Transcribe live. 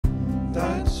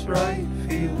That's right,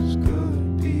 feels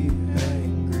good, be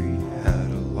angry. Had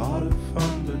a lot of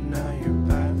fun, but now you're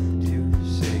back to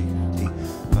safety.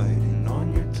 Biting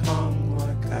on your tongue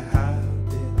like a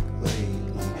habit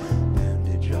lately.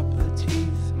 Bandage up the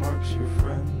teeth, marks your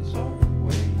friends are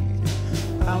waiting.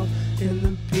 Out in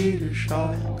the beater,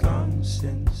 shotgun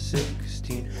since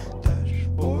 16.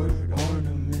 Dashboard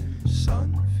ornament,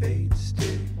 sun fade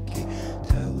sticky.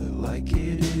 Tell it like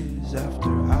it is after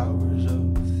hours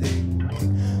of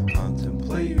thinking.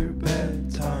 Contemplate your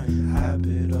bedtime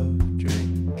habit of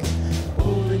drinking.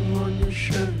 Pulling on your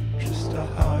shirt just to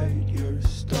hide your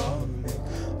stomach.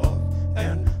 Off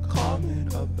and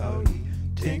comment about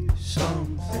eating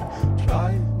something.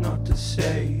 Try not to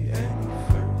say any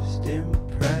first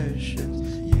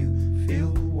impressions. You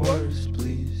feel worse,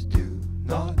 please do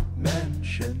not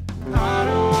mention. I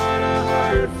don't wanna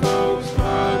hurt folks,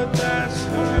 but that's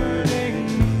hurting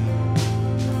me.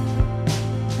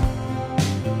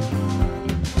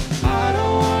 I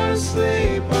don't wanna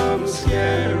sleep, I'm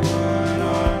scared what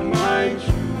I might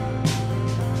dream.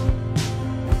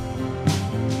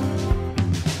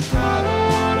 I don't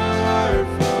wanna hurt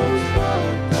folks,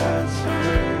 but that's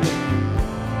hurting me.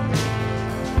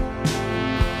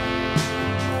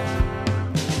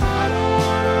 I don't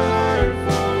wanna hurt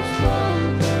folks, but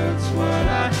that's what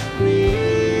I need.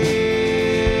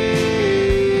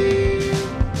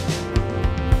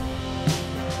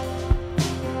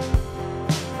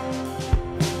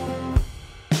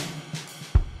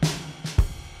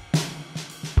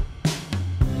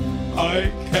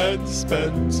 I can't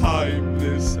spend time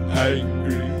this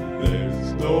angry.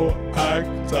 There's no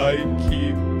act, I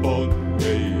keep on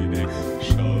waiting.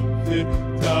 Shove it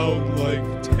down like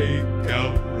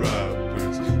takeout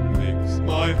wrappers. Makes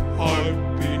my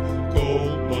heartbeat go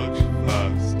much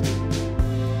faster.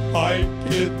 I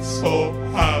get so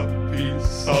happy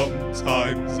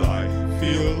sometimes. I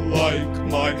feel like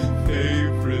my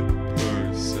favorite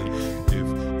person. If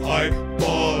I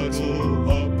bottle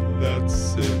up that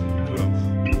syndrome,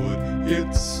 would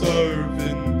it serve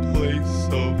in place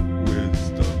of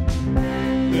wisdom?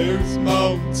 There's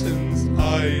mountains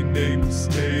I name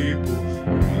stable.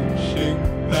 Reaching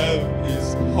them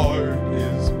is hard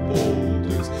as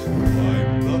boulders.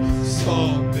 Climb the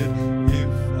summit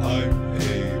if I'm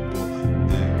able.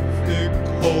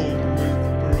 Difficult with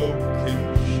broken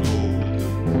shoulder.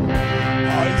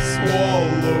 I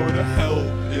swallowed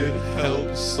help, it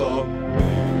helps some.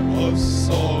 Made a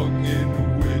song in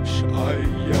which I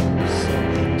yell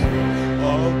some to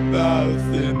a bath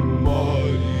in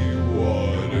muddy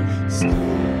water. Still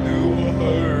knew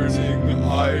hurting,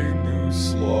 I knew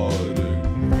slaughter.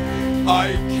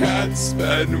 I can't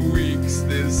spend weeks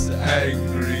this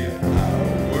angry.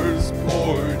 Hours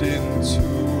poured into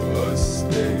a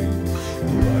stain.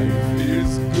 Life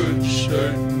is good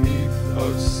shirt neath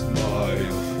a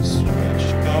smile.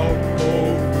 Stretched out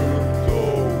over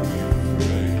going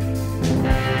frame.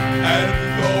 And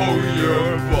though your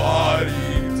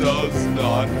body does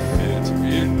not fit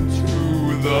into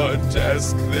the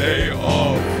desk they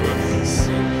offer,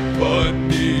 sit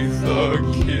beneath a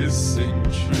kissing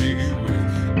tree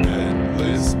with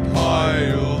endless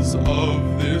piles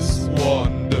of this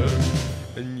wonder.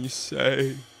 And you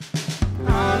say,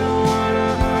 I don't